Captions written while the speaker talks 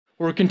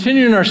We're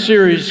continuing our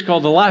series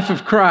called The Life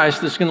of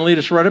Christ that's going to lead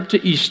us right up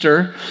to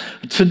Easter.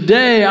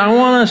 Today, I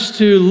want us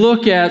to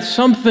look at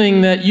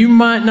something that you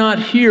might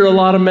not hear a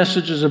lot of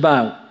messages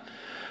about.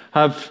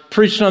 I've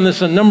preached on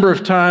this a number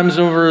of times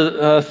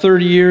over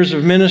 30 years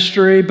of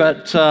ministry,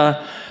 but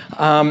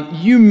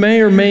you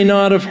may or may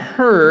not have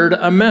heard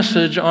a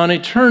message on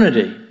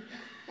eternity.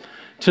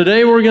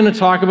 Today we're going to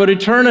talk about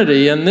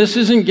eternity, and this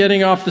isn't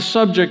getting off the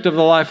subject of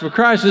the life of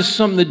Christ. This is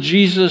something that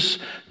Jesus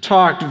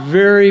talked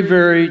very,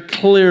 very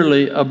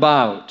clearly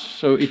about.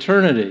 So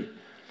eternity.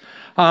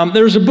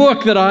 There's a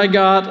book that I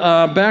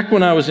got back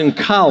when I was in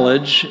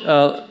college,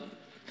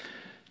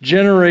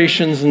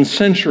 generations and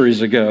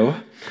centuries ago.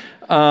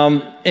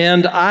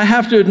 And I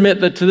have to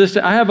admit that to this day,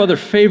 I have other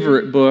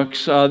favorite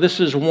books. This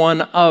is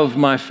one of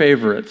my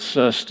favorites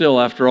still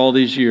after all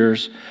these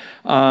years.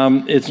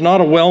 It's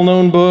not a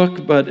well-known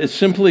book, but it's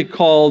simply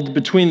called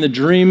Between the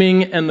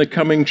Dreaming and the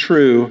Coming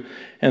True,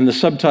 and the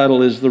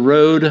subtitle is The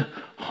Road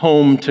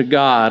Home to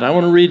God. I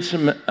want to read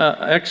some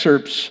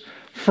excerpts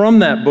from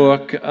that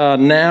book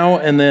now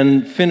and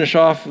then finish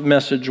off the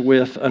message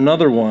with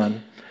another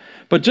one.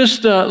 But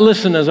just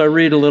listen as I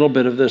read a little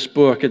bit of this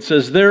book. It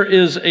says, "There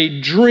is a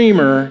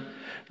dreamer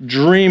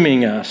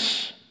dreaming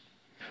us.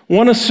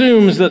 One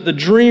assumes that the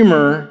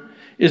dreamer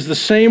is the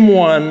same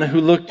one who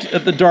looked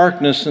at the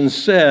darkness and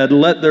said,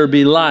 'Let there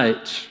be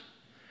light.'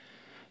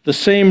 The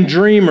same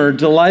dreamer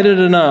delighted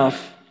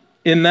enough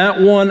in that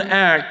one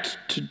act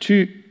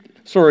to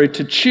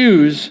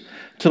choose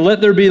to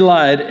let there be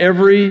light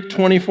every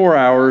 24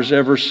 hours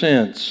ever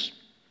since,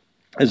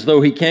 as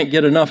though he can't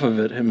get enough of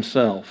it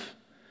himself.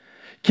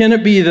 Can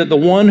it be that the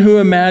one who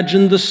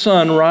imagined the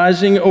sun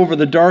rising over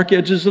the dark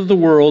edges of the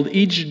world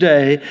each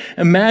day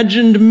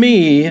imagined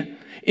me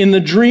in the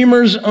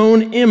dreamer's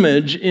own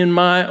image in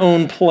my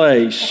own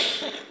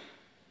place?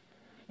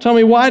 Tell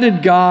me, why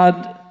did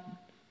God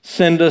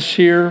send us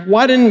here?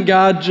 Why didn't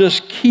God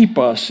just keep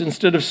us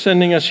instead of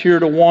sending us here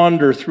to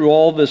wander through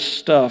all this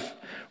stuff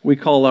we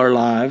call our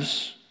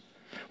lives?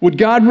 Would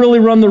God really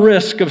run the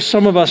risk of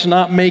some of us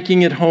not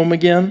making it home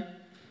again?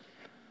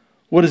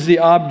 What is the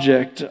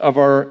object of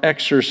our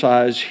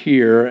exercise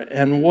here,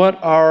 and what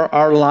are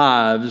our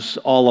lives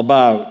all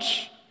about?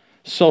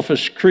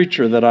 Selfish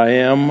creature that I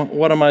am,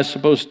 what am I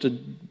supposed to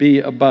be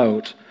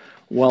about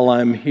while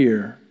I'm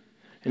here?"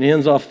 And he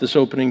ends off this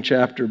opening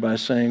chapter by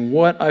saying,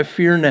 "What I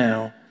fear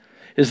now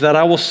is that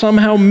I will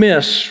somehow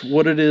miss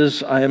what it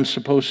is I am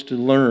supposed to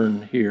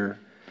learn here.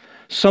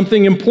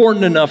 Something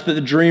important enough that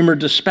the dreamer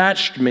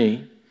dispatched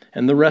me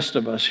and the rest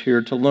of us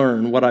here to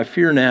learn. What I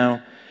fear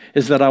now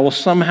is that I will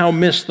somehow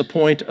miss the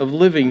point of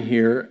living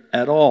here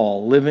at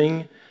all,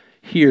 living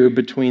here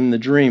between the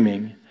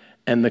dreaming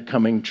and the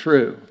coming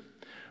true."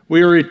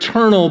 We are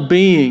eternal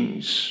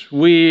beings.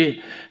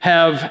 We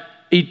have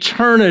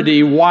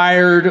eternity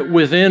wired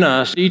within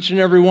us. Each and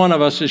every one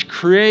of us is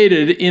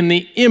created in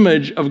the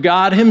image of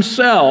God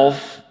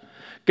Himself.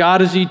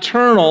 God is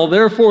eternal,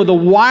 therefore the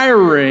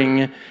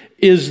wiring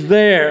is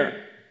there.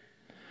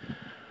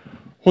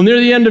 Well, near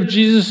the end of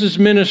Jesus'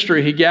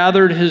 ministry, He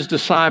gathered His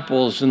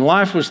disciples, and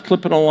life was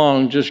clipping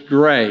along just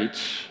great.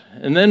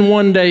 And then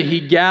one day He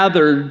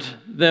gathered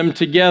them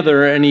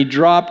together and He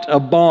dropped a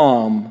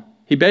bomb.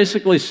 He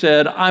basically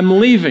said, "I'm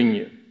leaving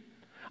you.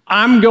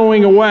 I'm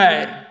going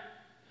away."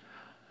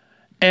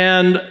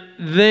 And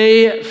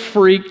they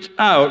freaked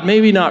out.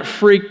 Maybe not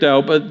freaked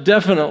out, but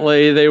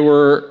definitely they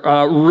were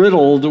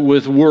riddled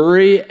with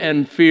worry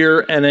and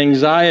fear and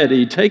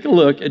anxiety. Take a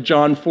look at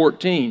John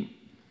 14.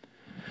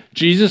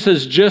 Jesus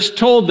has just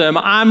told them,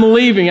 "I'm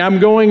leaving, I'm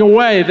going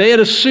away." They had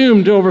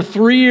assumed over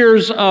 3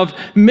 years of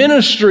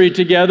ministry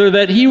together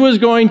that He was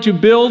going to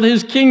build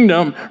His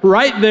kingdom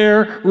right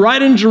there, right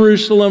in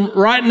Jerusalem,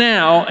 right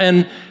now.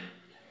 And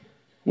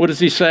what does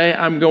He say?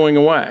 "I'm going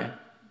away."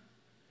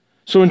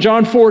 So in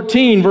John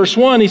 14, verse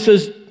 1, He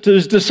says to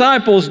His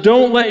disciples,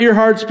 "Don't let your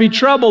hearts be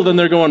troubled." And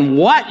they're going,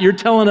 "What? You're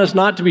telling us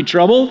not to be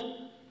troubled?"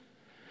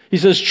 He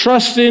says,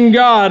 "Trust in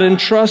God and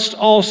trust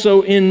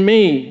also in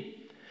me.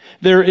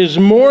 There is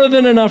more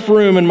than enough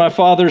room in my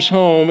Father's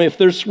home. If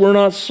this were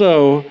not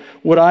so,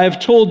 would I have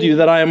told you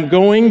that I am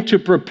going to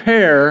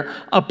prepare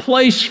a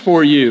place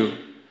for you?"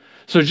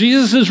 So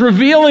Jesus is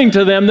revealing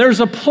to them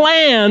there's a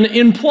plan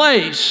in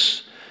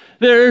place.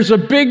 There's a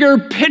bigger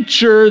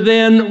picture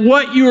than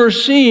what you are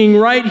seeing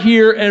right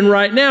here and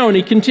right now. And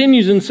He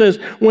continues and says,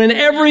 "When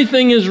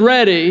everything is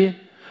ready,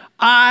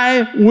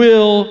 I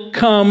will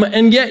come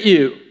and get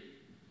you.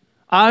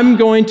 I'm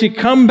going to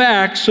come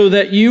back so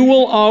that you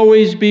will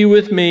always be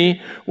with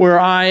me where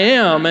I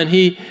am." And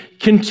He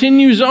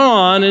continues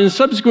on, and in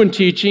subsequent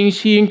teachings,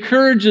 He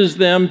encourages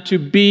them to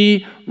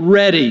be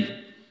ready.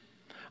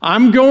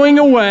 I'm going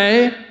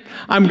away.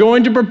 I'm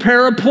going to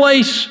prepare a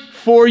place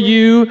for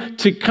you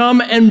to come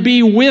and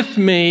be with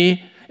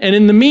me. And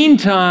in the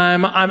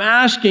meantime, I'm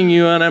asking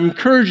you and I'm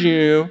encouraging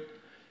you,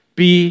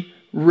 be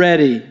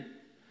ready.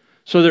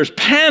 So there's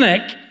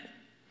panic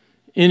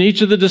in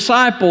each of the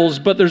disciples,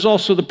 but there's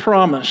also the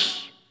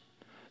promise.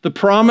 The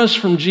promise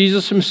from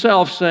Jesus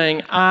Himself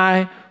saying,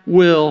 "I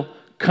will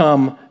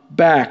come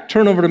back.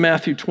 Turn over to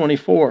Matthew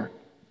 24.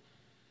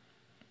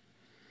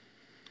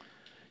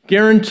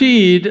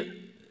 Guaranteed,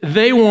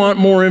 they want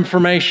more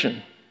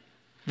information.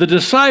 The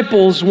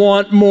disciples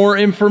want more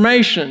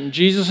information.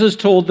 Jesus has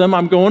told them,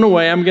 I'm going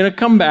away, I'm going to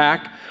come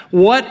back.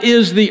 What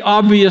is the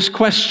obvious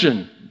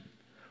question?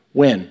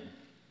 When?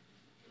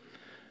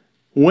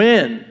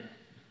 When?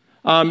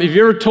 Have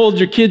you ever told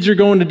your kids you're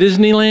going to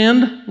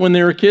Disneyland when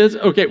they were kids?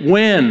 Okay,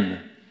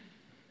 when?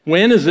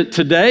 When? Is it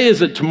today?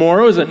 Is it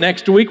tomorrow? Is it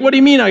next week? What do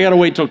you mean I got to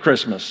wait till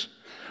Christmas?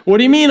 What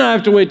do you mean I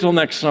have to wait till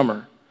next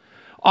summer?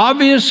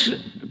 Obvious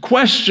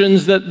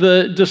questions that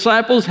the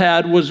disciples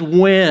had was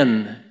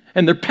when.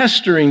 And they're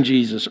pestering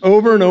Jesus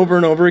over and over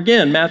and over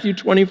again. Matthew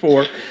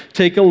 24,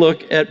 take a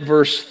look at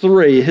verse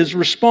 3. His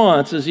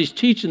response as he's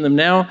teaching them,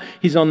 now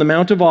he's on the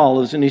Mount of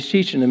Olives and he's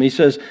teaching them. He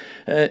says,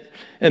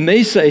 and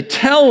they say,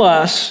 tell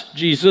us,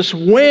 Jesus,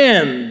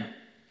 when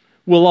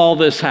will all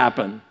this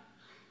happen?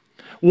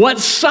 What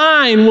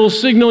sign will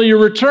signal your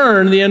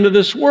return to the end of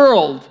this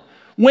world?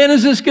 When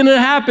is this going to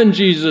happen,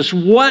 Jesus?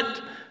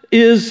 What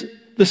is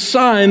the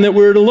sign that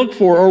we're to look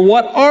for, or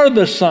what are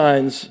the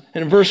signs?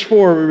 In verse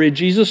 4, we read,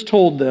 Jesus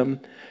told them,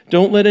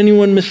 don't let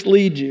anyone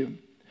mislead you,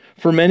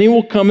 for many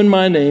will come in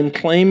my name,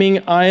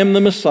 claiming I am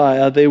the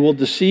Messiah. They will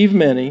deceive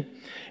many,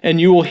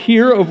 and you will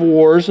hear of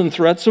wars and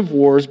threats of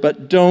wars,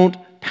 but don't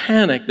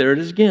panic. There it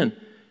is again.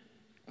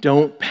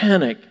 Don't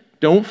panic.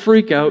 Don't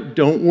freak out.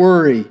 Don't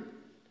worry.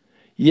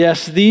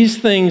 Yes, these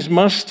things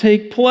must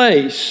take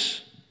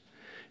place.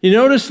 You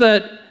notice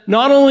that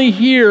not only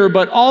here,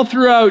 but all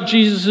throughout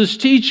Jesus'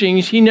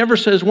 teachings, he never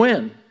says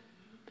when.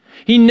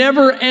 He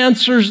never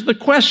answers the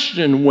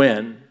question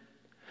when.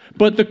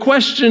 But the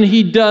question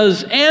he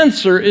does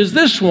answer is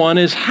this one,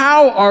 is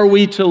how are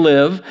we to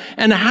live,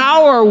 and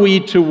how are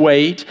we to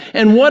wait,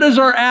 and what is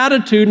our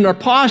attitude and our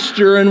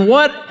posture, and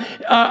what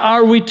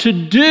are we to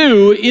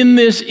do in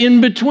this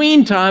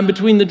in-between time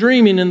between the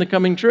dreaming and the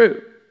coming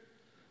true?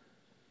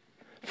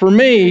 For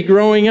me,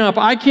 growing up,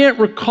 I can't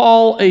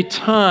recall a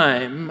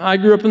time. I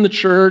grew up in the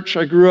church.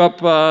 I grew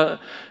up,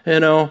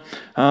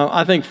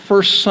 I think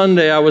first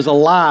Sunday I was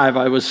alive,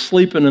 I was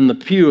sleeping in the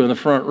pew in the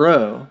front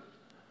row.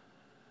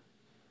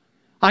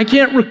 I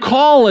can't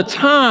recall a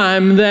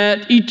time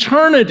that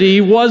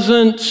eternity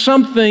wasn't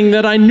something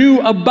that I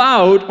knew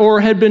about or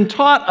had been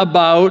taught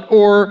about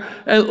or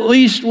at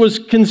least was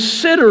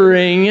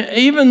considering.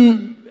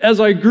 Even as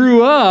I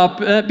grew up,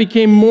 that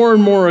became more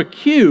and more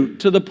acute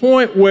to the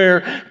point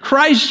where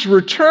Christ's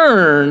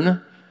return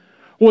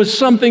was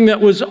something that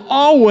was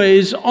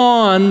always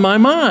on my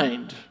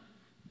mind.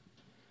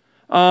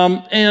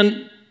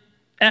 And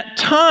at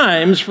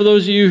times, for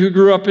those of you who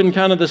grew up in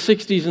kind of the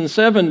 60s and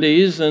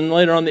 70s and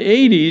later on the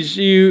 80s,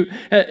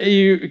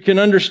 you can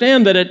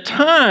understand that at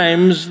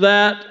times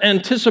that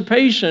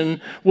anticipation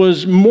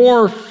was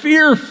more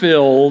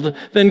fear-filled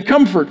than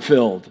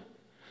comfort-filled.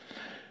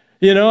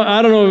 You know,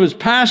 I don't know if it was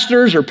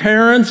pastors or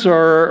parents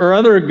or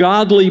other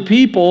godly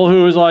people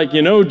who was like,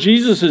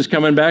 Jesus is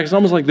coming back. It's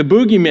almost like the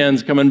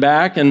boogeyman's coming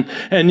back.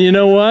 And you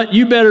know what?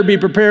 You better be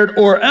prepared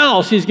or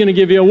else he's going to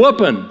give you a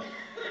whooping.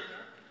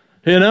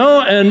 And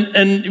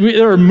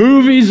there are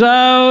movies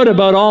out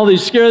about all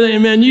these scary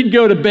things. Man, you'd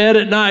go to bed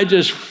at night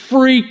just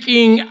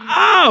freaking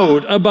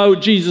out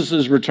about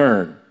Jesus'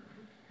 return.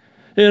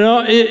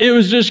 It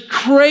was just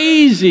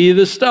crazy,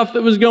 the stuff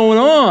that was going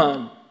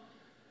on.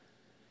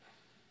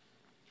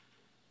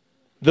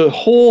 The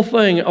whole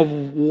thing of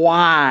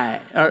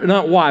why, or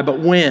not why, but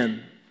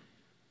when.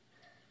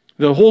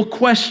 The whole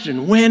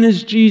question, when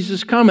is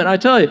Jesus coming? I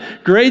tell you,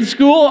 grade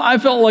school, I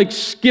felt like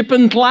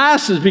skipping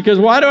classes because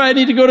why do I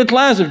need to go to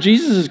class if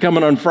Jesus is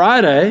coming on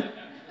Friday?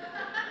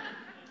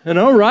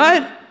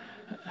 Right?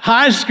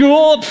 High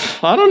school,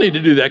 I don't need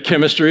to do that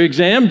chemistry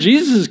exam.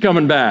 Jesus is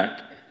coming back.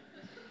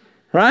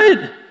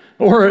 Right?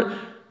 Or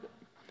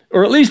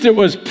at least it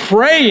was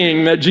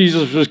praying that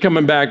Jesus was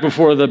coming back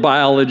before the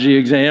biology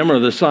exam or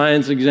the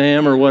science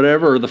exam or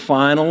whatever, or the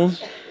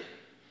finals.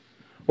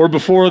 Or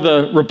before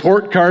the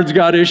report cards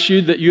got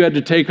issued that you had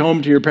to take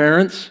home to your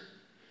parents.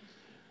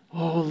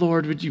 Oh,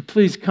 Lord, would you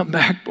please come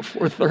back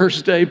before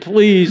Thursday?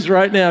 Please,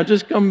 right now,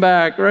 just come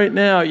back right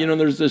now.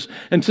 There's this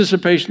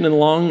anticipation and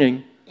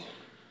longing.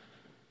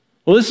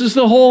 Well, this is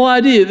the whole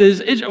idea.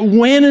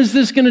 When is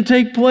this going to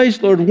take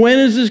place, Lord? When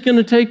is this going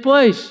to take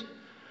place?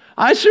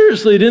 I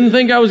seriously didn't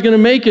think I was going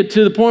to make it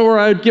to the point where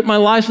I would get my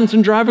license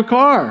and drive a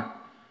car.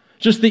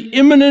 Just the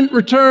imminent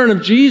return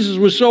of Jesus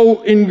was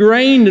so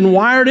ingrained and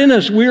wired in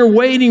us. We are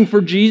waiting for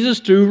Jesus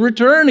to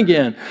return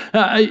again.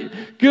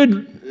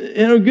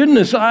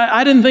 Goodness,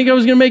 I didn't think I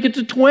was going to make it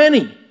to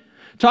 20.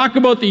 Talk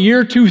about the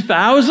year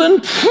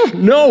 2000?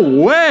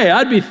 No way.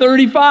 I'd be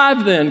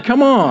 35 then.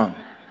 Come on.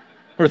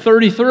 Or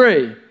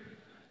 33.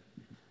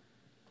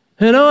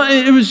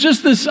 It was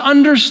just this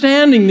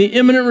understanding the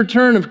imminent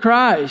return of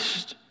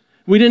Christ.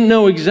 We didn't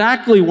know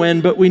exactly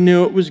when, but we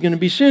knew it was going to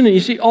be soon. And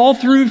you see, all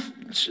through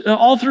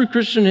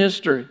Christian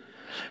history,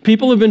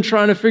 People have been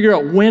trying to figure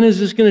out, when is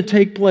this going to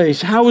take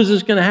place? How is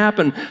this going to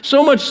happen?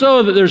 So much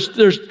so that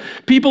there's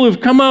people who've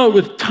come out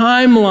with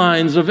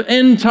timelines of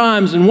end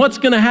times and what's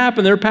going to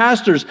happen. They're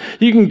pastors.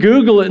 You can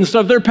Google it and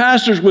stuff. They're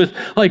pastors with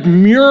like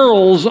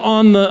murals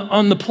on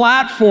the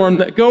platform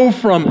that go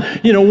from,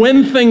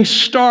 when things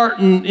start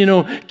and,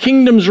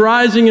 kingdoms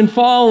rising and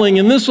falling,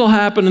 and this will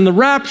happen, and the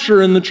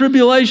rapture and the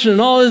tribulation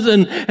and all this,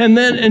 and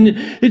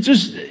it's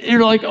just,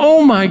 you're like,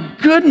 oh my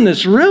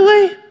goodness,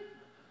 really?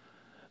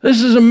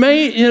 This is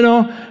amazing,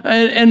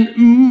 and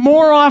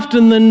more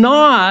often than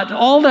not,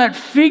 all that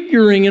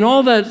figuring and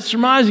all that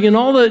surmising and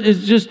all that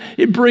is just,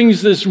 it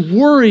brings this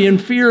worry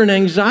and fear and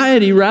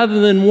anxiety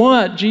rather than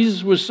what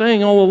Jesus was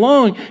saying all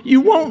along.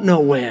 You won't know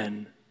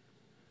when.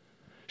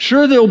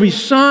 Sure, there'll be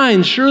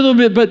signs,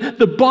 but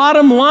the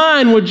bottom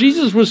line, what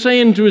Jesus was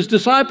saying to his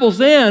disciples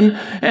then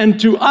and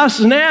to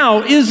us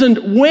now,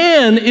 isn't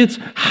when, it's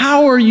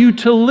how are you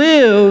to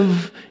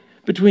live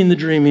between the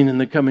dreaming and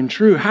the coming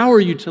true. How are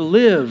you to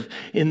live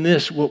in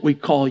this, what we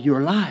call your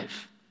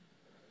life?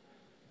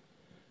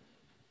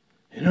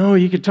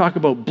 You could talk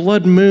about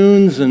blood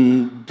moons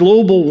and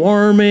global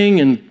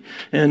warming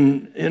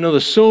and the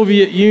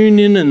Soviet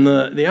Union and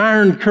the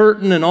Iron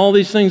Curtain and all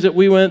these things that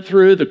we went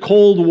through, the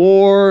Cold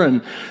War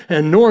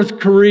and North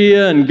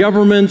Korea and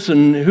governments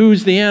and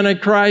who's the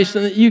Antichrist.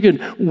 And you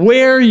could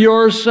wear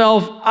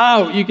yourself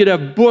out. You could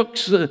have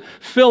books,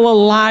 fill a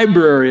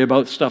library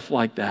about stuff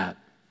like that.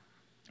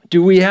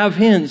 Do we have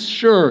hints?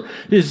 Sure.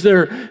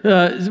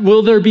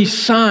 Will there be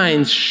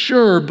signs?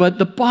 Sure. But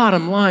the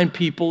bottom line,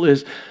 people,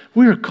 is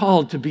we're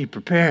called to be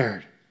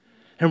prepared.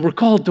 And we're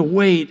called to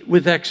wait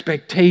with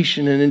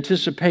expectation and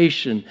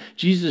anticipation.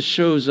 Jesus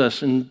shows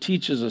us and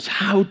teaches us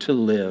how to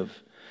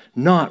live,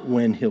 not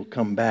when he'll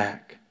come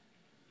back.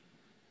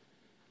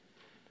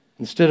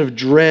 Instead of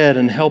dread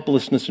and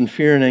helplessness and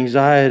fear and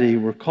anxiety,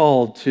 we're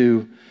called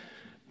to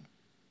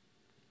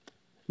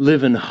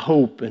live in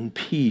hope and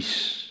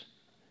peace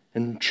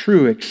and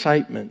true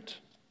excitement.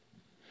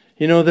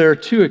 There are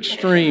two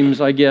extremes,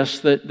 I guess,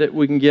 that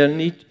we can get,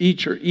 and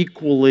each are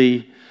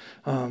equally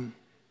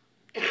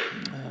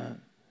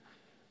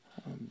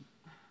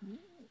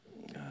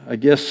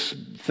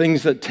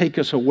things that take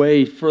us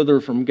away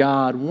further from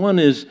God. One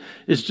is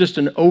just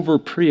an over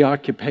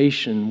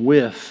preoccupation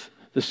with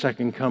the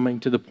second coming,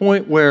 to the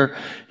point where,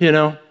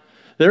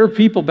 there are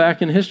people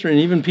back in history and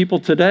even people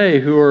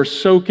today who are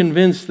so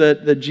convinced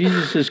that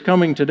Jesus is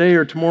coming today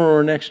or tomorrow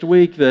or next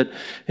week that,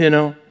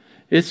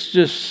 it's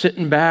just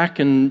sitting back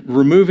and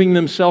removing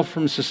themselves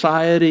from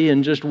society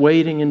and just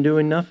waiting and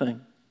doing nothing.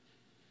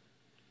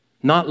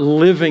 Not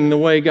living the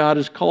way God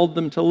has called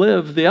them to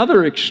live. The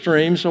other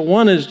extreme, so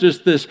one is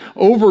just this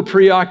over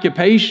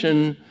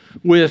preoccupation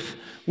with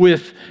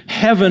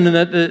heaven and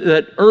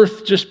that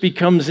earth just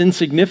becomes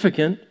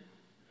insignificant.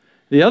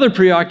 The other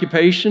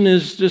preoccupation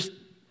is just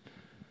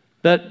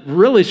that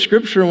really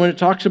Scripture, when it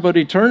talks about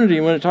eternity,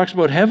 when it talks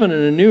about heaven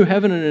and a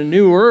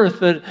new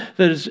earth,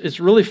 it's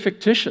really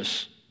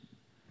fictitious.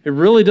 It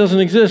really doesn't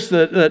exist.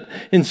 That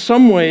in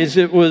some ways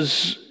it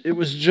was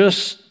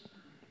just,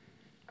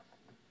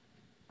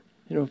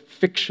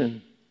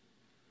 fiction.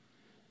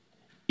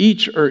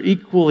 Each are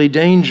equally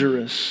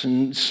dangerous,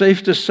 and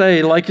safe to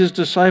say, like his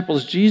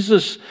disciples,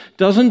 Jesus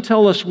doesn't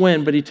tell us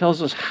when, but he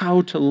tells us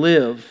how to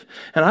live.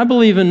 And I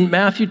believe in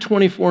Matthew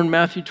 24 and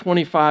Matthew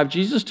 25,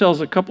 Jesus tells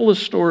a couple of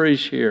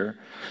stories here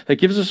that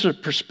gives us a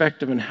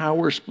perspective on how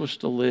we're supposed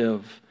to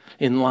live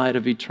in light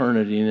of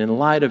eternity and in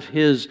light of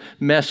his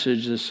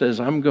message that says,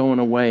 I'm going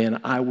away and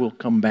I will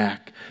come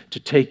back to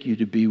take you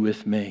to be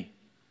with me.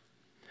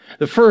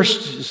 The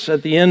first is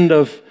at the end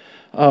of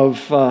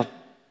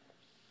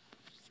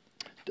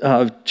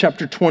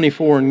chapter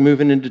 24 and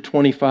moving into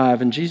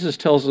 25, and Jesus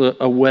tells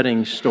a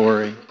wedding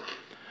story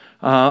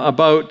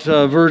about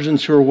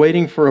virgins who are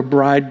waiting for a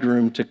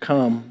bridegroom to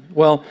come.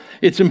 Well,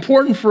 it's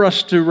important for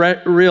us to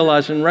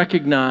realize and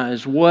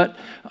recognize what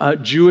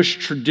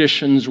Jewish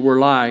traditions were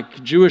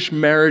like. Jewish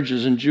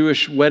marriages and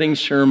Jewish wedding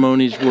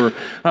ceremonies were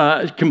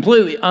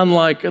completely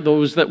unlike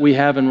those that we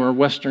have in our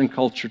Western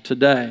culture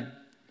today.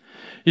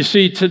 You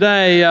see,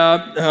 today,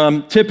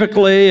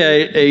 typically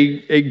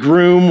a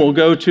groom will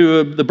go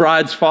to the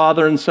bride's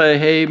father and say,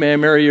 hey, may I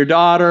marry your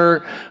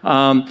daughter?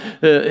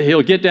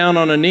 He'll get down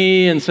on a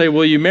knee and say,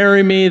 will you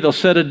marry me? They'll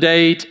set a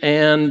date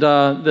and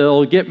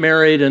they'll get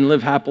married and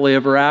live happily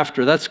ever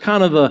after. That's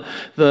kind of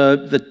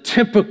the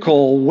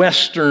typical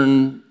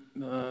Western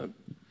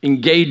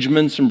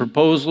engagements and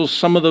proposals.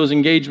 Some of those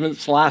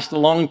engagements last a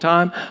long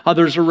time.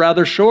 Others are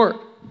rather short.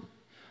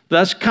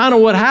 That's kind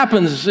of what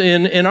happens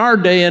in our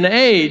day and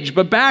age.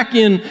 But back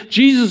in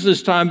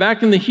Jesus' time,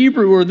 back in the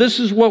Hebrew world, this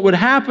is what would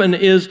happen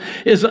is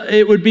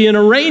it would be an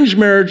arranged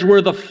marriage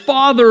where the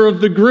father of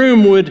the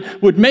groom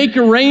would make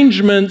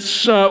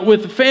arrangements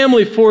with the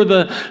family for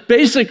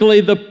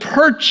basically the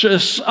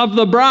purchase of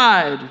the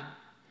bride.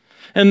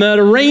 And that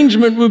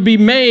arrangement would be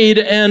made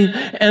and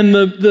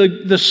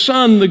the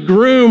son, the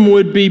groom,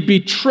 would be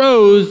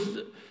betrothed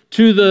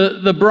to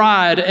the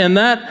bride, and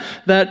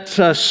that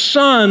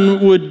son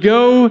would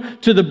go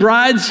to the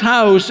bride's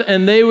house,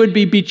 and they would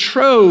be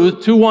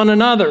betrothed to one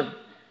another.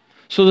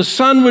 So the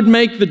son would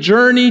make the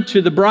journey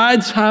to the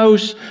bride's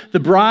house. The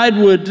bride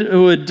would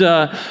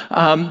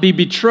be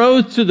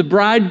betrothed to the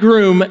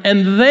bridegroom,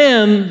 and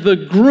then the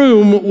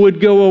groom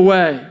would go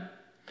away,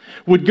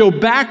 would go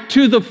back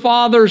to the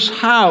father's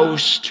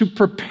house to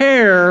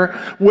prepare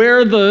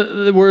where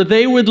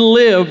they would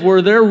live,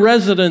 where their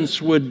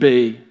residence would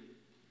be.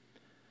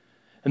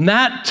 And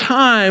that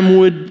time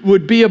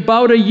would be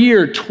about a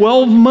year,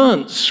 12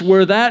 months,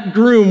 where that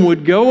groom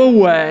would go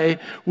away,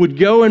 would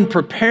go and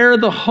prepare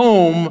the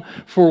home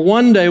for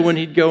one day when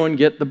he'd go and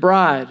get the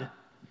bride.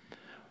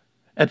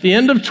 At the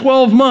end of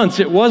 12 months,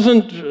 it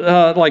wasn't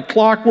like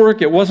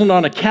clockwork, it wasn't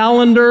on a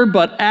calendar,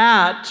 but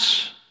at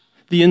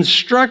the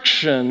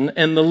instruction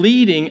and the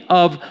leading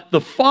of the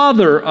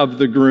father of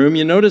the groom.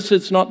 You notice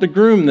it's not the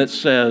groom that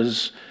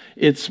says,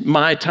 "It's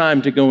my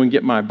time to go and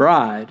get my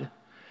bride."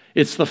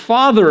 It's the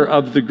father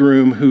of the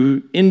groom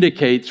who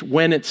indicates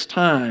when it's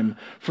time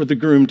for the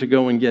groom to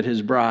go and get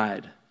his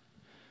bride.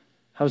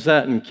 How's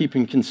that in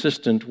keeping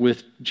consistent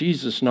with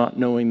Jesus not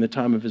knowing the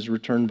time of his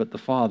return, but the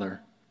Father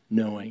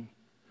knowing?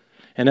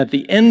 And at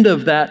the end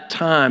of that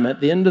time,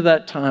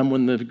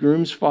 when the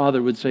groom's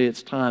father would say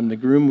it's time, the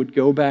groom would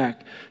go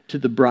back to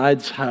the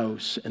bride's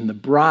house, and the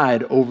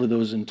bride over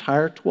those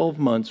entire 12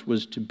 months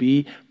was to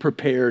be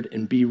prepared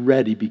and be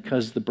ready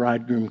because the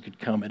bridegroom could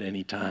come at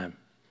any time.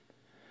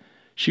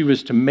 She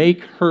was to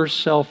make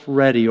herself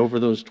ready over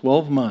those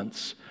 12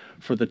 months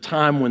for the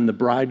time when the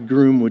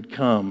bridegroom would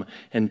come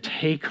and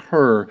take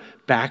her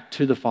back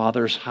to the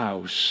Father's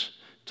house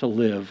to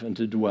live and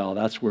to dwell.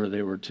 That's where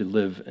they were to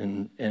live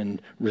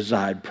and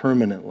reside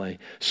permanently.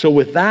 So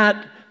with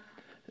that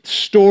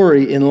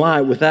story in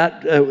light, with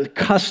that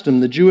custom,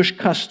 the Jewish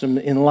custom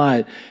in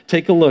light,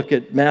 take a look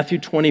at Matthew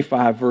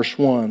 25, verse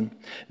 1.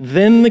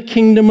 "Then the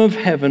kingdom of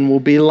heaven will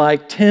be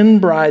like 10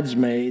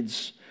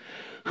 bridesmaids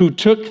who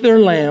took their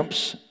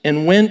lamps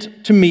and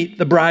went to meet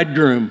the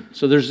bridegroom."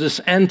 So there's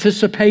this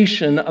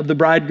anticipation of the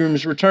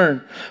bridegroom's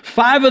return.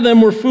 5 of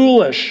them were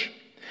foolish,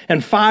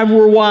 and 5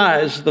 were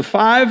wise. The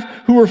 5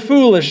 who were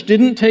foolish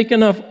didn't take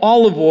enough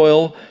olive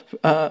oil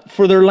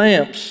for their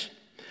lamps,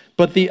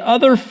 but the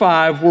other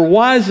 5 were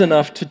wise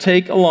enough to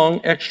take along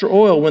extra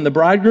oil. When the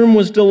bridegroom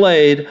was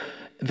delayed,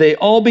 they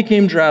all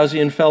became drowsy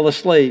and fell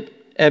asleep.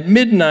 At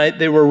midnight,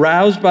 they were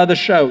roused by the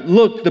shout,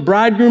 "Look, the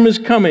bridegroom is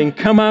coming.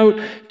 Come out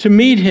to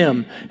meet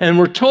him." And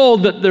we're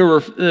told that there were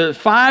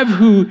 5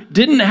 who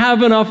didn't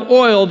have enough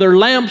oil. Their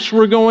lamps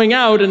were going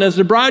out, and as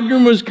the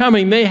bridegroom was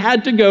coming, they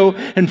had to go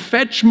and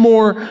fetch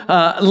more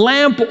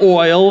lamp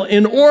oil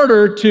in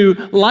order to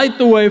light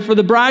the way for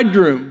the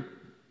bridegroom.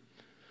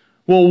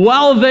 Well,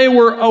 while they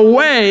were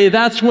away,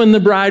 that's when the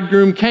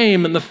bridegroom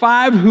came, and the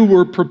 5 who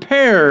were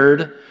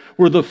prepared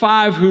were the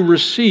 5 who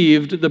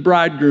received the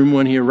bridegroom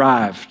when he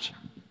arrived.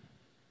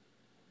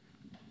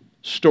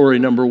 Story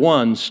number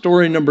 1.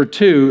 Story number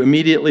 2,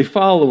 immediately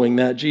following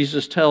that,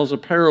 Jesus tells a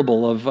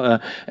parable of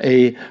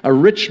a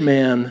rich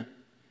man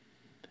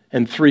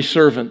and 3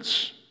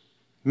 servants.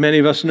 Many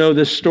of us know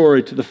this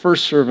story. To the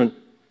first servant,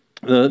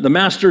 the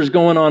master is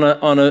going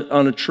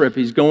on a trip.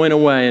 He's going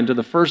away, and to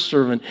the first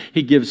servant,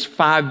 he gives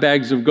 5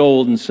 bags of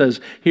gold and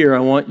says, "Here, I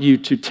want you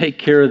to take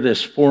care of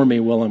this for me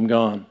while I'm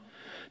gone."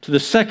 To the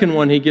second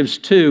one, he gives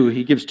 2.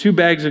 He gives 2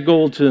 bags of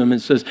gold to him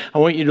and says, "I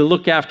want you to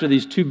look after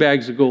these 2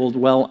 bags of gold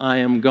while I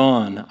am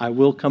gone. I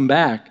will come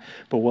back,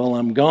 but while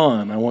I'm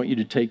gone, I want you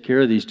to take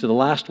care of these." To the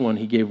last one,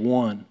 he gave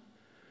 1.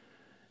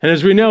 And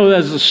as we know,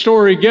 as the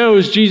story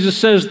goes, Jesus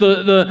says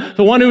the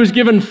one who was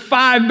given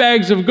 5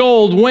 bags of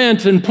gold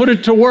went and put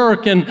it to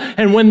work. And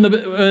when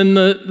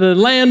the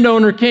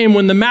landowner came,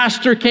 when the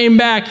master came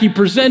back, he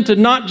presented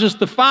not just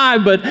the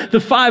 5, but the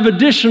 5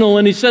 additional.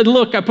 And he said,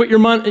 "Look, I put your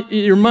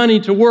money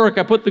to work.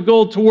 I put the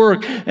gold to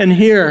work. And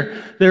here,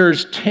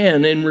 there's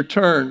 10 in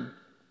return."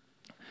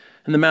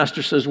 And the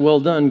master says,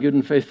 "Well done, good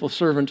and faithful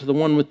servant." To the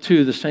one with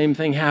 2, the same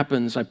thing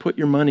happens. "I put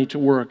your money to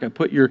work. I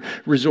put your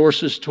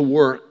resources to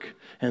work.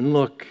 And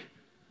look,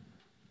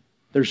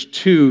 there's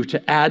 2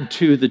 to add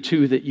to the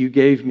 2 that you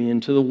gave me."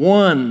 And to the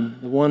one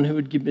who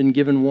had been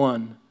given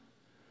 1,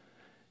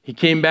 he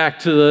came back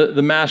to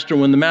the master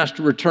when the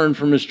master returned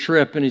from his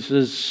trip, and he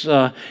says,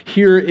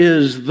 "Here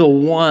is the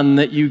one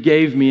that you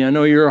gave me. I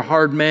know you're a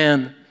hard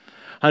man.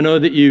 I know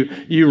that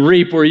you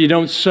reap where you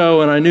don't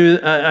sow, and I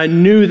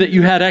knew that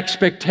you had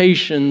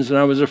expectations, and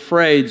I was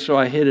afraid, so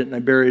I hid it and I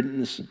buried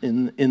it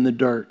in the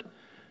dirt."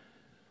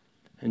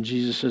 And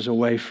Jesus says,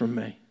 "Away from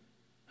me."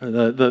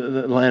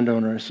 The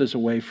landowner says,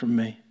 "Away from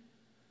me."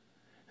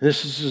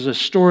 This is a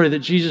story that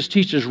Jesus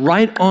teaches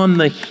right on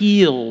the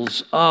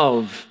heels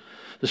of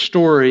the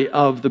story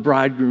of the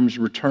bridegroom's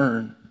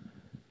return.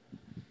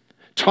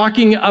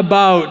 Talking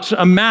about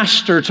a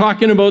master,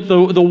 talking about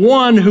the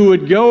one who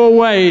would go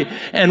away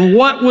and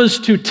what was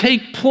to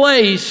take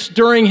place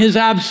during his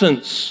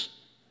absence.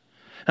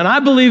 And I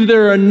believe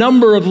there are a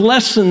number of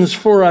lessons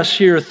for us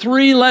here,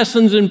 3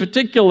 lessons in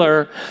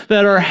particular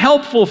that are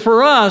helpful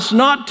for us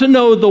not to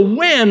know the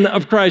when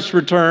of Christ's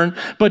return,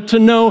 but to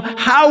know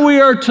how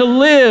we are to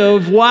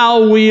live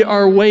while we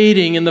are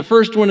waiting. And the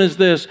first one is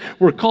this: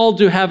 we're called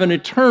to have an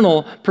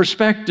eternal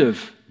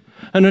perspective.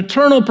 An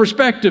eternal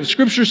perspective.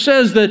 Scripture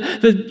says that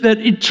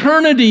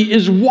eternity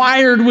is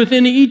wired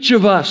within each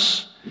of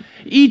us.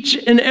 Each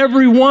and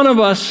every one of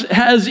us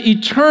has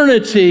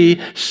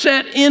eternity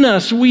set in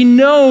us. We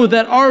know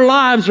that our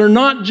lives are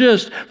not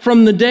just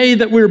from the day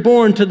that we're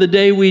born to the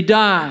day we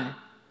die.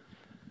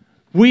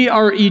 We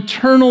are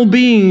eternal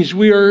beings.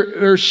 We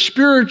are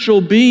spiritual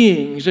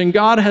beings, and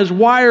God has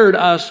wired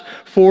us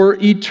for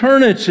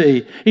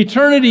eternity.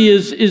 Eternity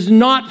is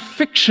not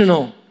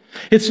fictional.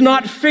 It's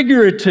not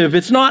figurative.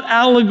 It's not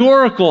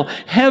allegorical.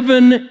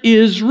 Heaven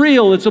is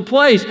real. It's a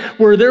place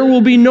where there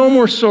will be no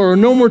more sorrow,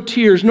 no more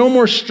tears, no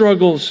more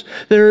struggles.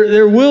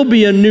 There will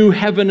be a new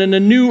heaven and a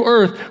new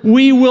earth.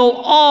 We will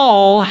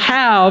all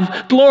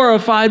have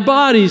glorified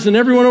bodies. And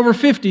everyone over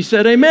 50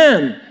 said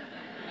amen.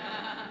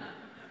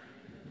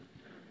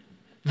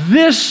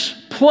 This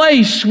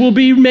place will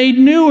be made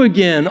new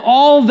again.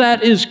 All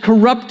that is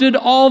corrupted,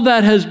 all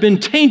that has been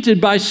tainted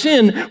by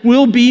sin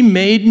will be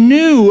made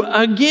new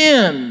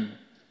again.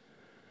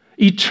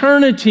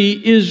 Eternity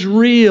is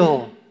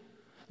real.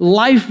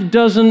 Life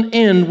doesn't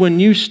end when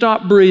you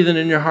stop breathing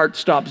and your heart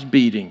stops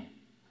beating.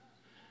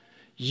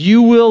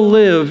 You will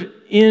live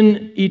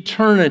in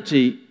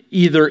eternity,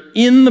 either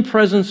in the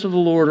presence of the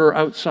Lord or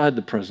outside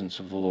the presence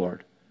of the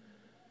Lord.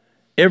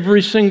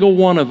 Every single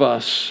one of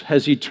us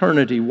has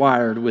eternity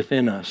wired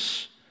within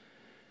us.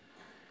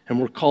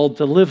 And we're called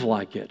to live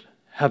like it,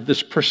 have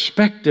this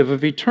perspective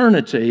of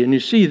eternity. And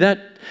you see,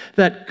 that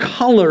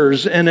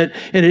colors and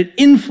it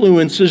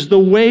influences the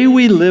way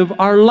we live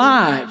our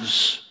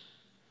lives.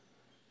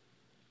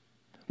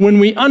 When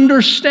we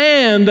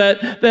understand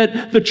that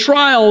the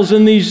trials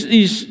and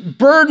these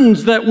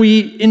burdens that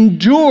we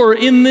endure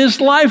in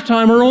this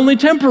lifetime are only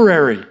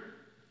temporary.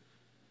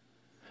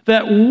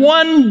 That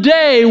one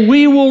day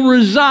we will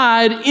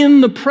reside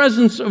in the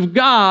presence of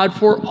God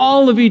for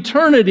all of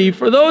eternity.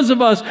 For those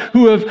of us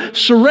who have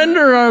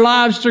surrendered our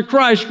lives to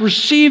Christ,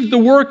 received the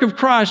work of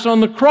Christ on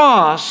the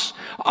cross,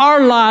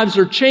 our lives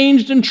are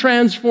changed and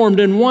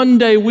transformed, and one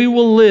day we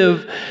will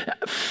live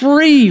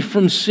free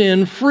from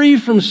sin, free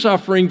from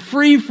suffering,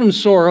 free from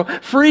sorrow,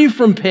 free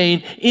from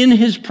pain, in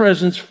His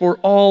presence for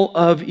all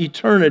of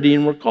eternity.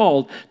 And we're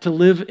called to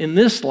live in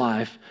this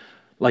life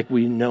like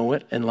we know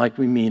it and like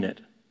we mean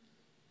it.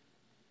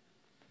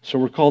 So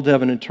we're called to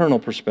have an eternal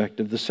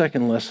perspective. The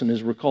second lesson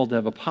is we're called to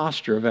have a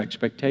posture of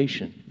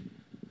expectation.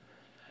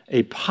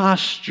 A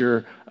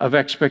posture of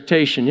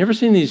expectation. You ever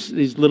seen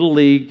these little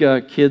league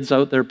kids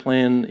out there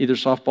playing either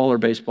softball or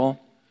baseball?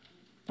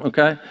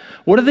 Okay?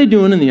 What are they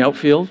doing in the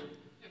outfield?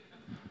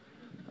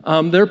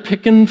 They're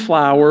picking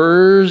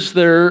flowers.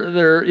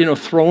 They're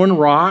throwing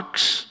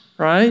rocks,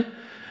 right?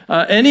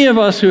 Any of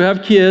us who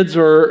have kids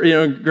or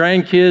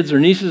grandkids or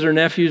nieces or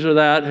nephews or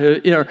that,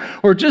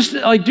 or just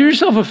like do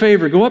yourself a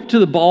favor, go up to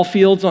the ball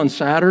fields on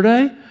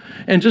Saturday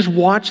and just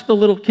watch the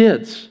little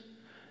kids.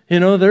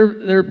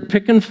 They're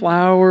picking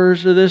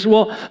flowers or this.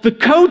 Well, the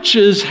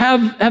coaches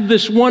have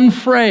this one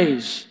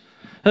phrase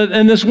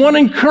and this one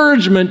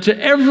encouragement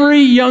to every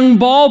young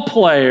ball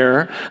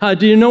player.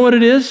 Do you know what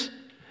it is?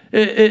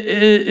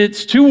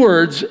 It's 2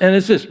 words, and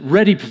it's this: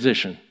 ready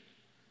position.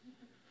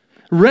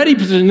 Ready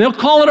position. They'll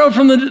call it out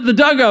from the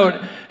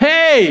dugout.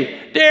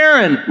 Hey,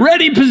 Darren,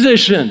 ready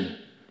position.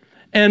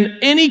 And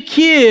any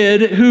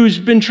kid who's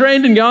been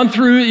trained and gone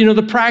through,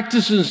 the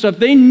practices and stuff,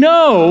 they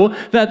know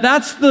that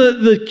that's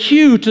the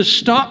cue to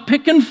stop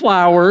picking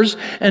flowers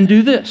and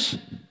do this.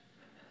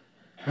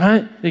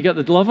 Right? You got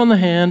the glove on the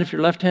hand. If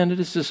you're left-handed,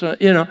 it's this,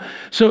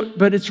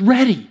 but it's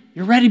ready.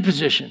 You're ready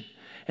position.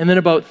 And then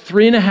about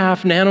 3.5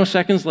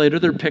 nanoseconds later,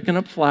 they're picking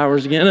up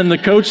flowers again, and the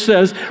coach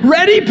says,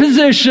 ready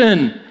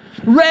position.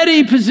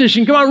 Ready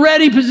position. Come on,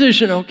 ready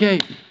position. Okay.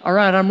 All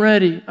right, I'm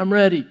ready.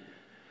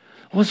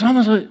 Well, it's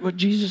almost like what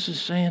Jesus is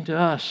saying to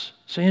us,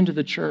 saying to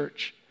the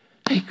church.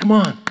 Hey, come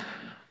on.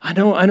 I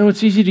know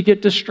it's easy to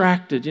get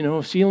distracted,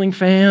 ceiling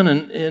fan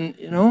and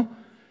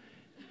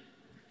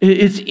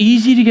it's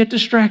easy to get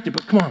distracted,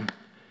 but come on.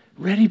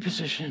 Ready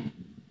position.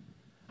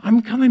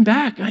 I'm coming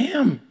back. I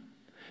am.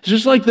 It's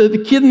just like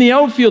the kid in the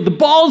outfield. The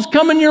ball's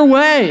coming your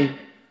way.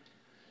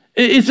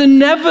 It's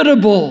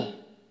inevitable.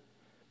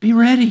 Be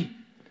ready.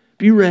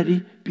 Be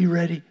ready, be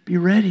ready, be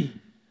ready.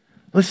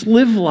 Let's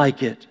live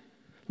like it.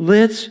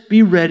 Let's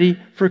be ready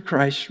for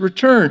Christ's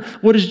return.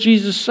 What does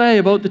Jesus say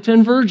about the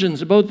 10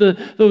 virgins, about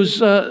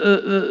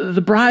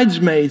the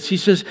bridesmaids? He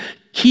says,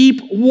 keep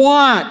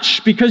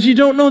watch, because you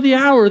don't know the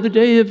hour or the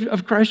day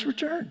of Christ's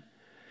return.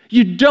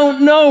 You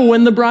don't know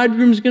when the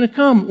bridegroom is going to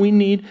come. We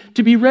need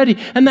to be ready.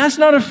 And that's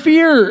not a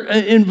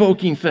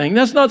fear-invoking thing.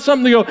 That's not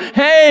something to go,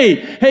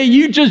 hey,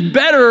 you just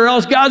better or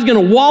else God's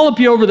going to wallop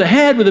you over the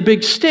head with a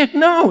big stick.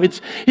 No, it's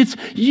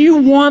you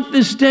want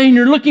this day and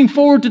you're looking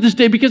forward to this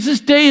day because this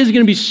day is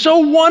going to be so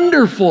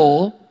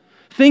wonderful.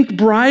 Think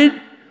bride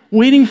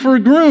waiting for a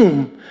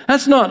groom.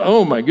 That's not,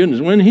 oh my goodness,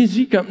 when is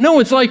he coming? No,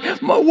 it's like,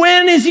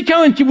 when is he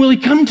coming? Will he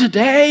come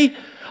today?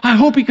 I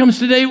hope he comes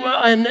today.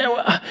 And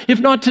if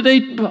not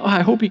today,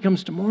 I hope he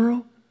comes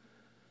tomorrow.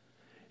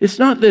 It's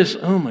not this,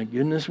 oh my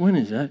goodness, when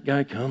is that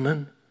guy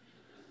coming?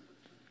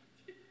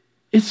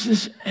 It's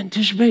this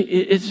anticipation,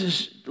 it's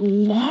this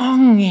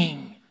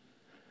longing.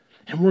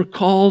 And we're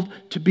called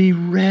to be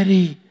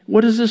ready.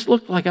 What does this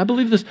look like? I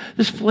believe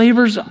this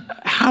flavors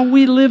how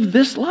we live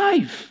this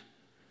life.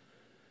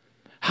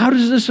 How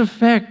does this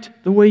affect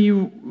the way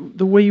you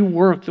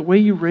work, the way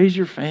you raise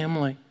your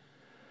family?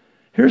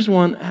 Here's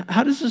one.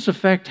 How does this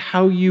affect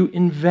how you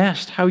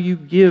invest, how you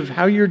give,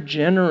 how you're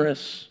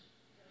generous?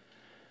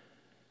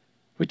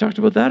 We talked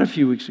about that a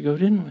few weeks ago,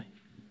 didn't we?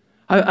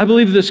 I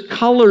believe this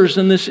colors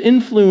and this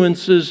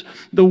influences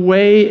the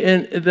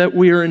way that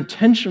we are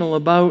intentional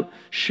about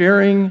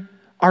sharing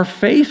our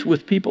faith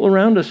with people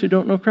around us who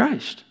don't know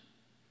Christ.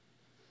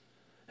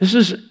 This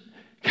is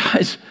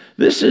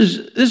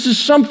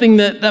something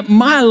that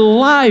my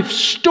life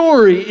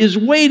story is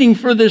waiting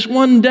for this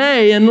one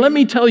day, and let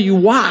me tell you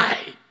why.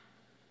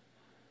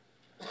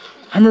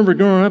 I remember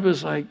growing up,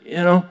 it's like,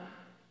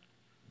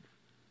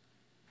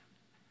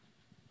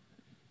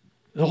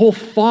 the whole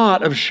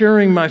thought of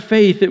sharing my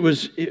faith, it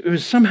was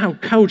somehow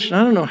couched, and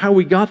I don't know how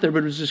we got there, but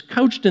it was just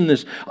couched in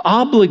this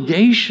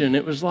obligation.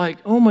 It was like,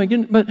 oh my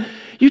goodness, but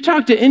you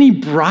talk to any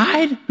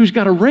bride who's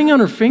got a ring on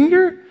her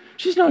finger,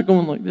 she's not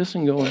going like this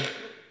and going,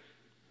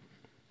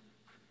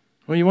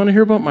 well, you want to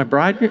hear about my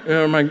bride,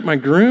 my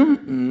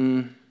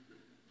groom?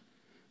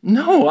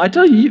 No, I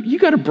tell you, you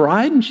got a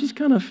bride, and she's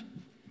kind of,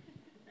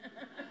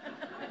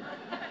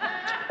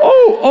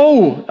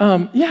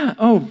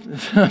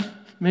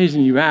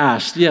 amazing you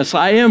asked. Yes,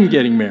 I am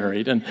getting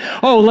married. And,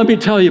 let me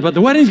tell you, but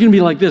the wedding's going to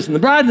be like this, and the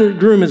bride and the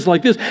groom is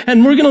like this,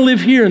 and we're going to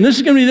live here, and this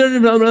is going to be there,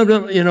 blah, blah,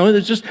 blah.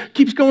 It just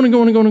keeps going and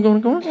going and going and going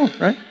and going,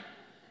 right?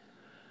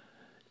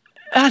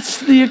 That's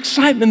the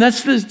excitement.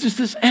 That's just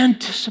this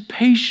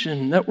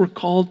anticipation that we're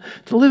called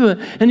to live in.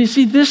 And you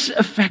see, this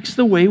affects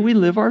the way we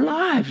live our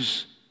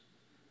lives.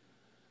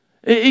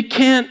 It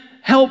can't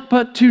help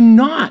but to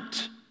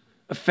not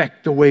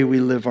affect the way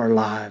we live our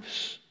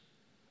lives.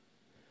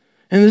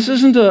 And this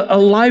isn't a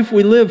life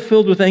we live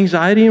filled with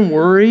anxiety and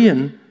worry,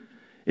 and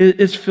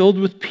it's filled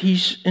with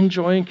peace and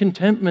joy and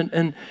contentment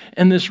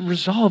and this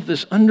resolve,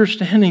 this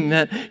understanding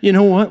that, you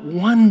know what,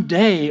 one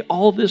day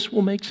all this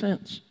will make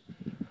sense.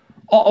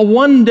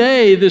 One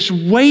day this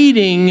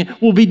waiting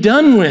will be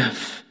done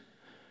with.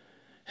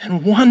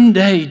 And one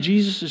day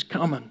Jesus is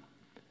coming.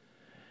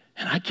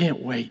 And I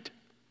can't wait.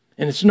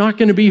 And it's not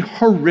going to be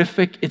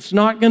horrific. It's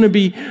not going to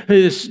be like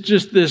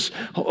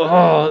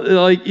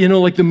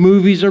the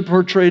movies are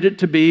portrayed it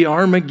to be,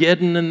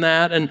 Armageddon and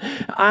that. And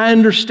I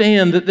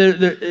understand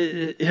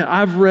that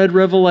I've read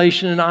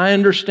Revelation, and I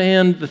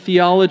understand the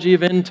theology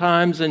of end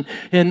times, and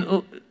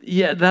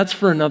that's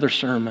for another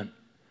sermon.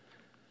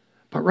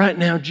 But right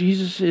now,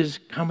 Jesus is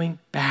coming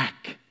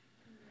back.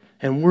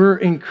 And we're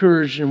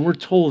encouraged and we're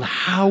told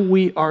how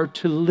we are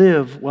to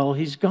live while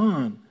he's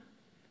gone.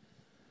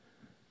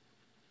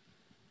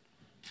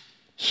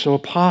 So a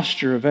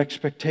posture of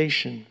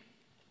expectation.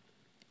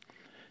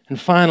 And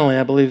finally,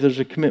 I believe there's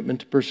a commitment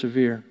to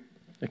persevere.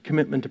 A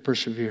commitment to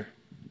persevere.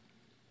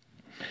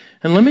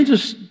 And let me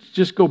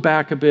just go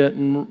back a bit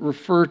and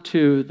refer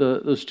to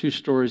those two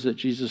stories that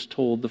Jesus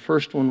told. The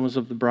first one was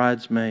of the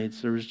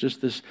bridesmaids. There was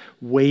just this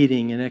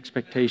waiting and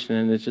expectation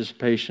and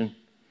anticipation.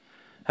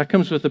 That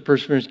comes with the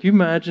perseverance. Can you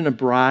imagine a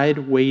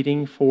bride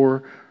waiting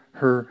for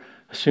her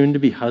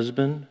soon-to-be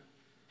husband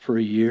for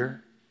a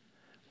year?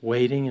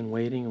 Waiting and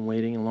waiting and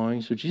waiting and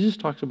longing. So Jesus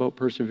talks about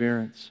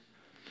perseverance.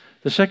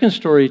 The second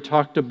story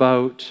talked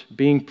about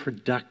being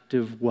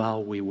productive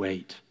while we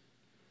wait.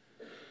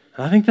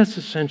 And I think that's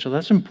essential.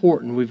 That's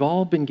important. We've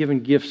all been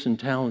given gifts and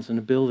talents and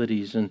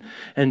abilities.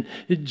 And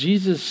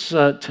Jesus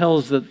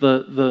tells that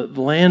the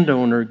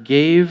landowner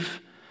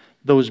gave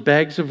those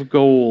bags of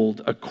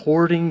gold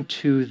according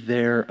to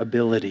their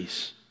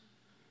abilities,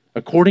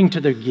 according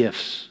to their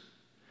gifts.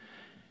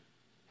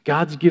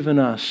 God's given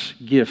us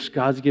gifts.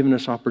 God's given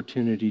us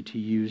opportunity to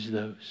use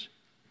those.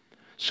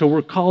 So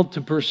we're called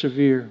to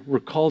persevere. We're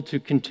called to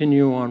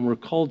continue on. We're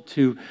called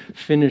to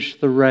finish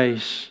the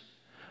race.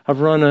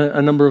 I've run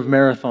a number of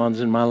marathons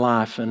in my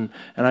life, and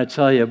I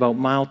tell you, about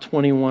mile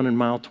 21 and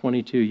mile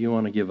 22, you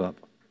want to give up.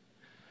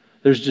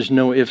 There's just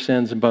no ifs,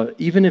 ands, and buts.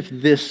 Even if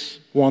this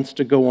wants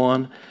to go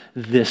on,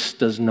 this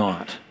does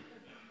not.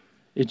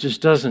 It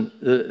just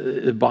doesn't.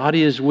 The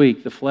body is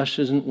weak. The flesh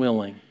isn't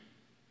willing.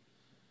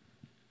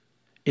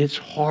 It's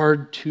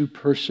hard to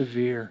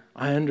persevere.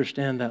 I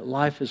understand that.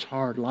 Life is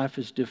hard. Life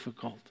is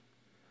difficult.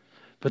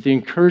 But the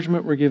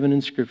encouragement we're given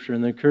in Scripture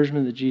and the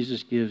encouragement that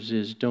Jesus gives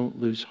is don't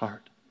lose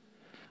heart.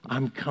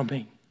 I'm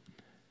coming.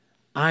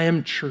 I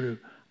am true.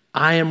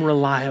 I am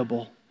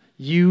reliable.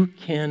 You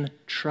can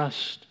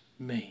trust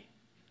me.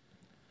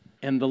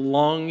 And the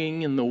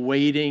longing and the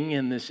waiting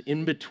and this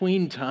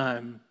in-between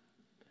time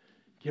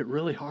get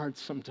really hard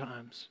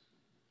sometimes.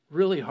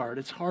 Really hard.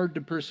 It's hard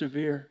to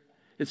persevere.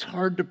 It's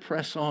hard to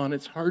press on.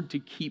 It's hard to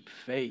keep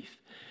faith.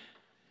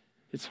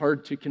 It's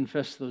hard to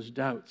confess those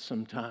doubts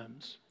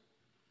sometimes.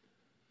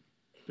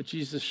 But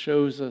Jesus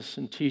shows us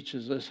and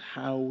teaches us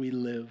how we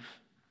live.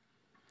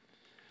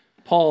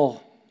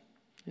 Paul,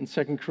 in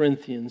 2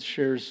 Corinthians,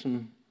 shares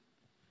some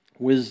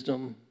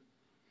wisdom.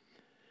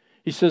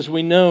 He says,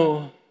 we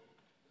know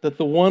that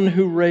the one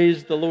who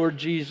raised the Lord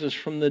Jesus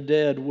from the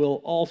dead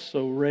will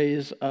also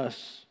raise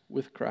us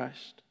with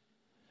Christ.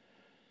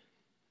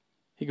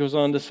 He goes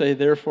on to say,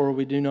 therefore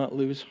we do not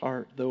lose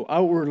heart. Though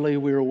outwardly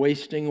we are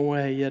wasting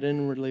away, yet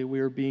inwardly we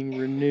are being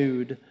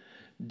renewed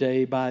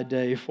day by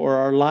day. For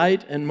our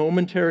light and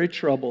momentary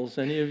troubles,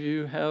 any of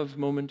you have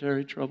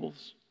momentary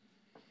troubles?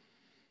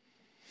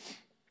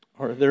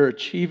 Or they're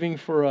achieving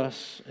for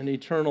us an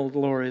eternal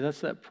glory.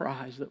 That's that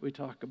prize that we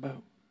talk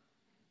about,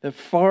 that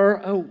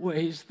far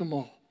outweighs them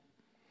all.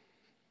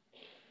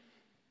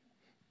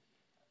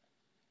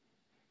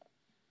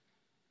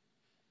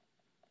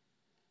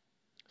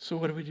 So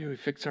what do? We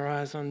fix our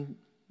eyes on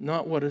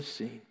not what is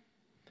seen,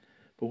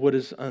 but what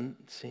is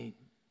unseen.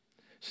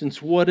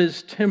 Since what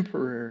is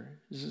temporary,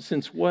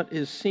 since what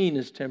is seen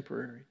is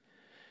temporary,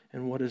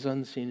 and what is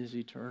unseen is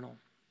eternal.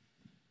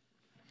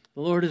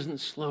 The Lord isn't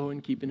slow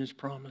in keeping His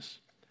promise.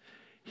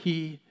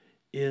 He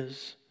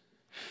is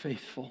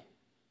faithful.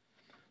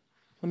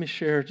 Let me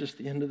share just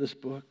the end of this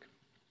book.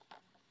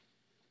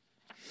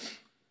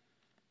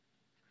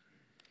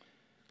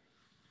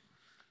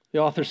 The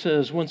author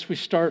says, once we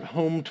start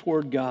home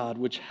toward God,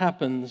 which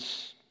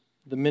happens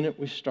the minute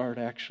we start,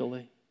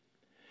 actually,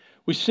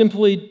 we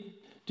simply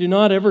do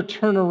not ever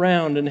turn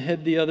around and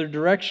head the other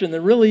direction. There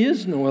really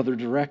is no other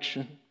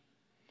direction.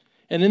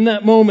 And in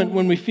that moment,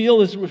 when we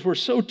feel as if we're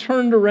so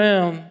turned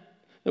around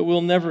that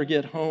we'll never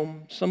get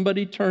home,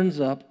 somebody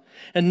turns up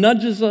and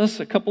nudges us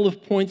a couple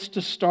of points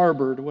to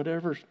starboard,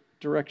 whatever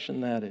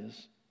direction that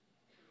is.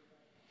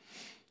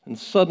 And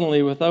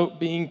suddenly, without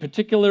being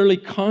particularly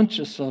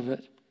conscious of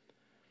it,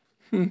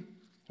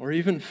 or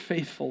even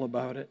faithful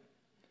about it,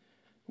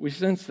 we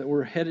sense that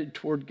we're headed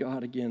toward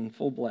God again,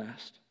 full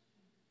blast.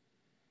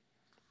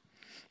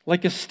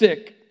 Like a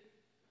stick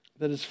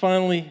that has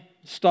finally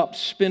stopped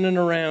spinning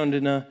around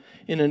in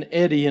an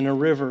eddy in a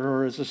river,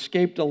 or has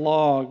escaped a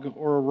log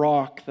or a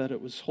rock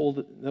that was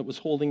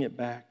holding it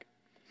back.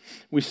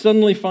 We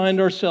suddenly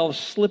find ourselves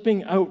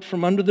slipping out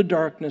from under the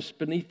darkness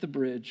beneath the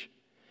bridge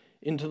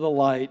into the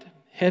light,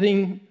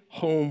 heading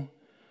home,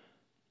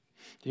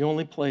 the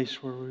only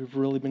place where we've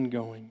really been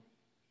going.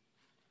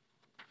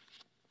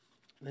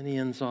 Then he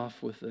ends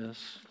off with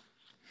this.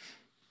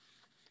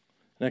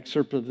 An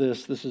excerpt of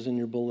this is in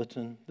your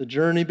bulletin. The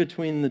journey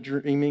between the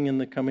dreaming and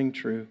the coming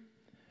true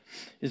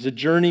is a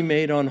journey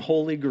made on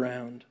holy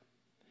ground.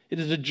 It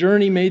is a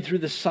journey made through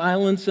the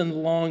silence and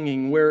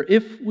longing where,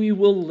 if we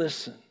will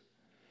listen,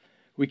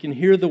 we can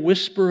hear the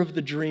whisper of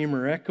the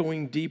dreamer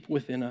echoing deep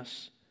within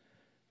us.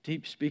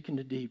 Deep speaking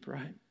to deep,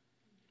 right?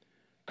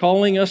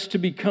 Calling us to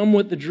become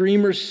what the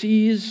dreamer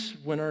sees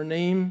when our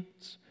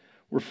names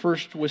were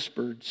first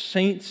whispered.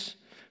 Saints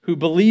who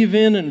believe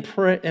in and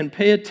pray and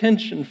pay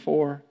attention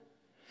for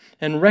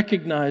and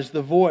recognize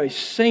the voice.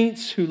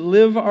 Saints who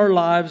live our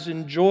lives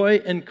in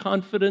joy and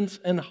confidence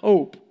and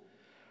hope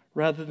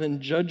rather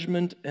than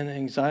judgment and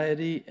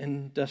anxiety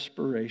and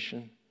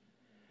desperation.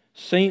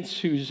 Saints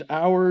whose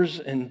hours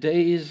and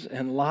days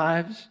and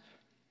lives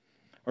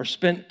are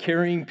spent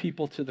carrying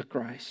people to the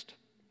Christ.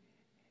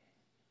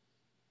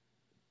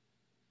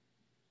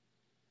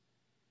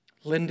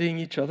 Lending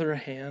each other a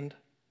hand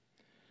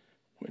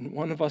when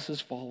one of us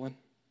has fallen,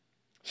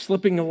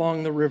 slipping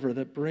along the river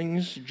that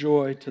brings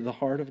joy to the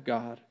heart of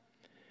God,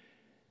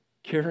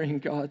 carrying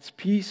God's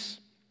peace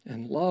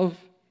and love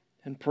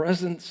and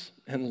presence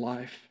and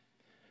life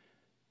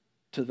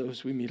to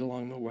those we meet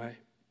along the way.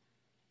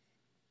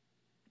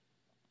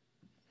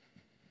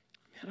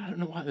 Man, I don't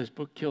know why this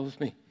book kills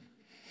me.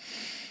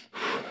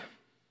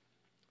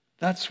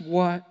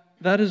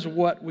 That is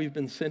what we've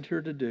been sent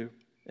here to do.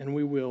 And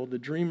we will. The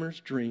dreamer's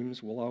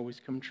dreams will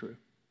always come true.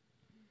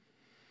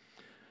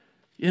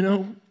 You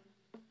know,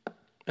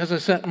 as I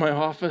sat in my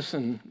office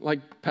and,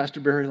 like Pastor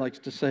Barry likes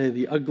to say,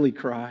 the ugly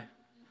cry.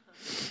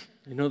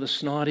 You know, the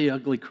snotty,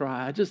 ugly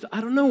cry. I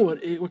don't know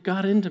what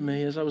got into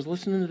me as I was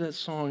listening to that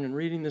song and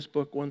reading this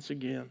book once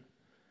again.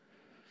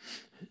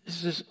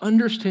 It's this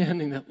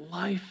understanding that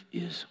life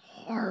is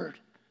hard.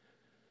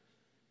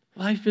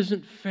 Life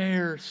isn't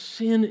fair.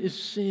 Sin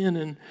is sin,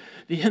 and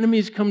the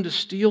enemy's come to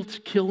steal, to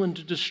kill, and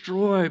to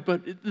destroy,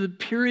 but the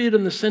period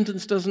and the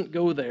sentence doesn't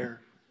go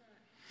there.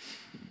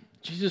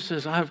 Jesus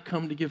says, I have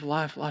come to give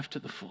life to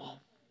the full.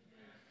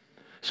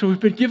 So we've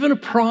been given a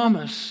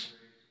promise.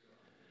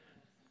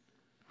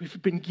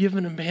 We've been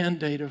given a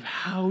mandate of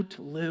how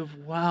to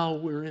live while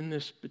we're in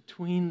this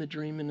between the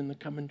dreaming and the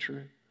coming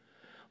true.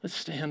 Let's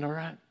stand, all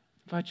right? I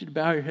invite you to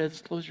bow your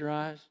heads, close your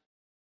eyes.